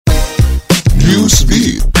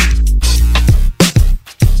Newsbeat.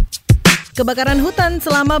 Kebakaran hutan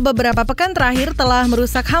selama beberapa pekan terakhir telah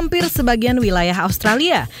merusak hampir sebagian wilayah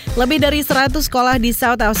Australia. Lebih dari 100 sekolah di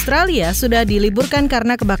South Australia sudah diliburkan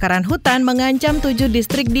karena kebakaran hutan mengancam 7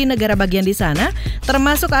 distrik di negara bagian di sana,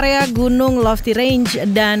 termasuk area Gunung Lofty Range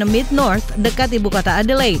dan Mid-North dekat ibu kota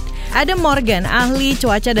Adelaide. Adam Morgan, ahli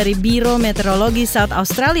cuaca dari Biro Meteorologi South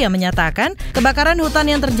Australia, menyatakan kebakaran hutan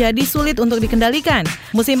yang terjadi sulit untuk dikendalikan.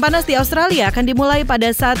 Musim panas di Australia akan dimulai pada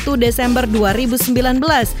 1 Desember 2019,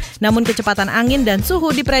 namun kecepatan angin dan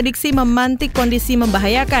suhu diprediksi memantik kondisi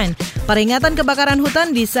membahayakan. Peringatan kebakaran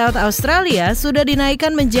hutan di South Australia sudah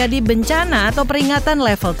dinaikkan menjadi bencana atau peringatan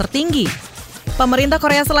level tertinggi. Pemerintah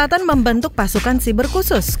Korea Selatan membentuk pasukan siber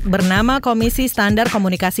khusus bernama Komisi Standar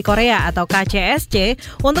Komunikasi Korea atau KCSC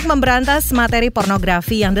untuk memberantas materi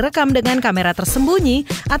pornografi yang direkam dengan kamera tersembunyi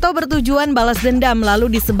atau bertujuan balas dendam lalu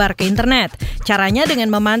disebar ke internet. Caranya dengan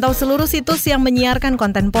memantau seluruh situs yang menyiarkan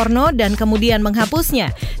konten porno dan kemudian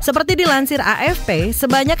menghapusnya. Seperti dilansir AFP,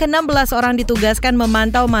 sebanyak 16 orang ditugaskan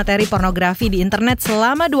memantau materi pornografi di internet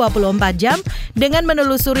selama 24 jam dengan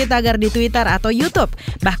menelusuri tagar di Twitter atau YouTube.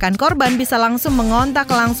 Bahkan korban bisa langsung mengontak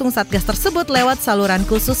langsung satgas tersebut lewat saluran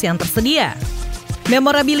khusus yang tersedia.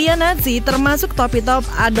 Memorabilia Nazi termasuk topi top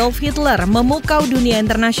Adolf Hitler memukau dunia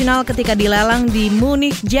internasional ketika dilelang di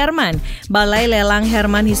Munich, Jerman. Balai Lelang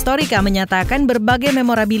Hermann Historica menyatakan berbagai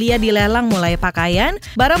memorabilia dilelang mulai pakaian,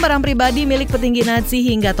 barang-barang pribadi milik petinggi Nazi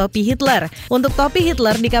hingga topi Hitler. Untuk topi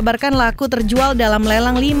Hitler dikabarkan laku terjual dalam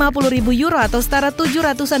lelang 50.000 euro atau setara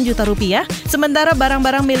 700-an juta rupiah, sementara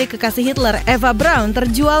barang-barang milik kekasih Hitler, Eva Braun,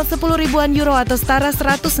 terjual 10 ribuan euro atau setara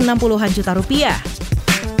 160-an juta rupiah.